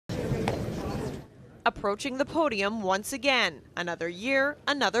approaching the podium once again. Another year,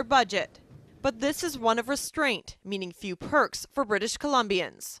 another budget. But this is one of restraint, meaning few perks for British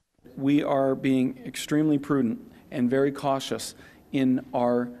Columbians. We are being extremely prudent and very cautious in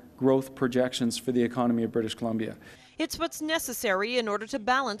our growth projections for the economy of British Columbia. It's what's necessary in order to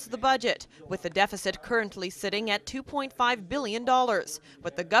balance the budget, with the deficit currently sitting at $2.5 billion,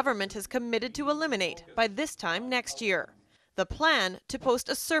 what the government has committed to eliminate by this time next year. The plan to post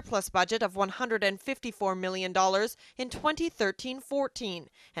a surplus budget of $154 million in 2013-14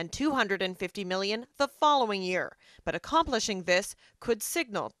 and $250 million the following year. But accomplishing this could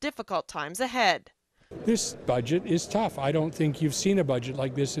signal difficult times ahead. This budget is tough. I don't think you've seen a budget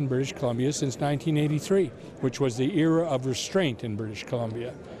like this in British Columbia since 1983, which was the era of restraint in British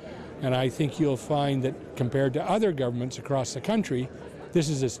Columbia. And I think you'll find that compared to other governments across the country, this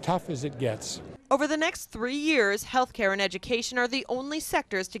is as tough as it gets. Over the next 3 years, healthcare and education are the only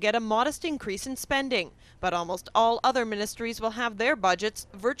sectors to get a modest increase in spending, but almost all other ministries will have their budgets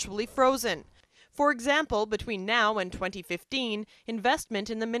virtually frozen. For example, between now and 2015, investment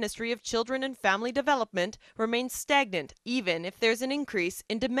in the Ministry of Children and Family Development remains stagnant, even if there's an increase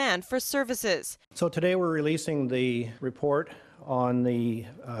in demand for services. So today we're releasing the report on the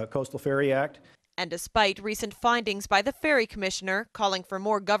Coastal Ferry Act. And despite recent findings by the Ferry Commissioner calling for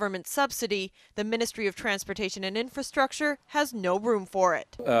more government subsidy, the Ministry of Transportation and Infrastructure has no room for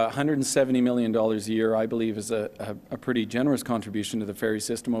it. $170 million a year, I believe, is a pretty generous contribution to the ferry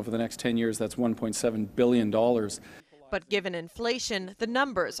system. Over the next 10 years, that's $1.7 billion. But given inflation, the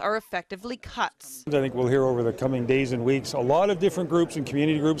numbers are effectively cuts. I think we'll hear over the coming days and weeks a lot of different groups and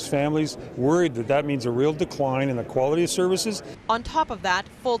community groups, families, worried that that means a real decline in the quality of services. On top of that,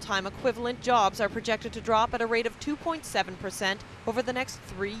 full-time equivalent jobs are projected to drop at a rate of 2.7% over the next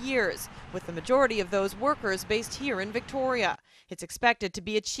 3 years, with the majority of those workers based here in Victoria. It's expected to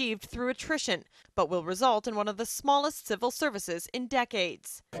be achieved through attrition, but will result in one of the smallest civil services in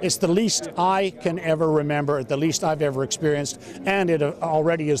decades. It's the least I can ever remember, the least I've ever experienced, and it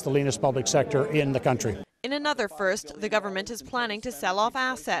already is the leanest public sector in the country. In another first, the government is planning to sell off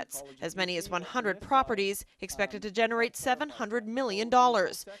assets. As many as 100 properties, expected to generate $700 million.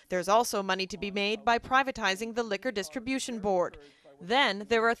 There's also money to be made by privatizing the Liquor Distribution Board. Then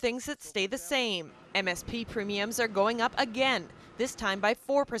there are things that stay the same. MSP premiums are going up again, this time by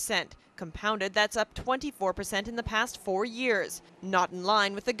 4%. Compounded, that's up 24% in the past 4 years. Not in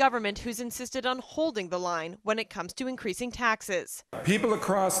line with the government, who's insisted on holding the line when it comes to increasing taxes. People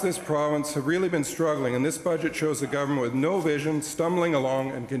across this province have really been struggling, and this budget shows a government with no vision, stumbling along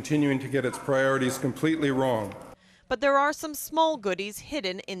and continuing to get its priorities completely wrong. But there are some small goodies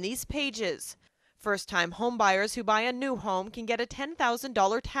hidden in these pages. First-time homebuyers who buy a new home can get a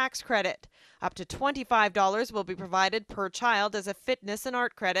 $10,000 tax credit. Up to $25 will be provided per child as a fitness and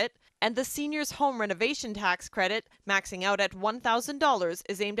art credit, and the seniors' home renovation tax credit, maxing out at $1,000,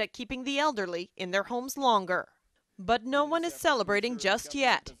 is aimed at keeping the elderly in their homes longer. But no one is celebrating just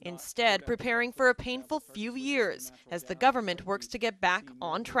yet, instead preparing for a painful few years as the government works to get back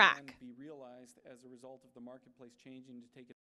on track.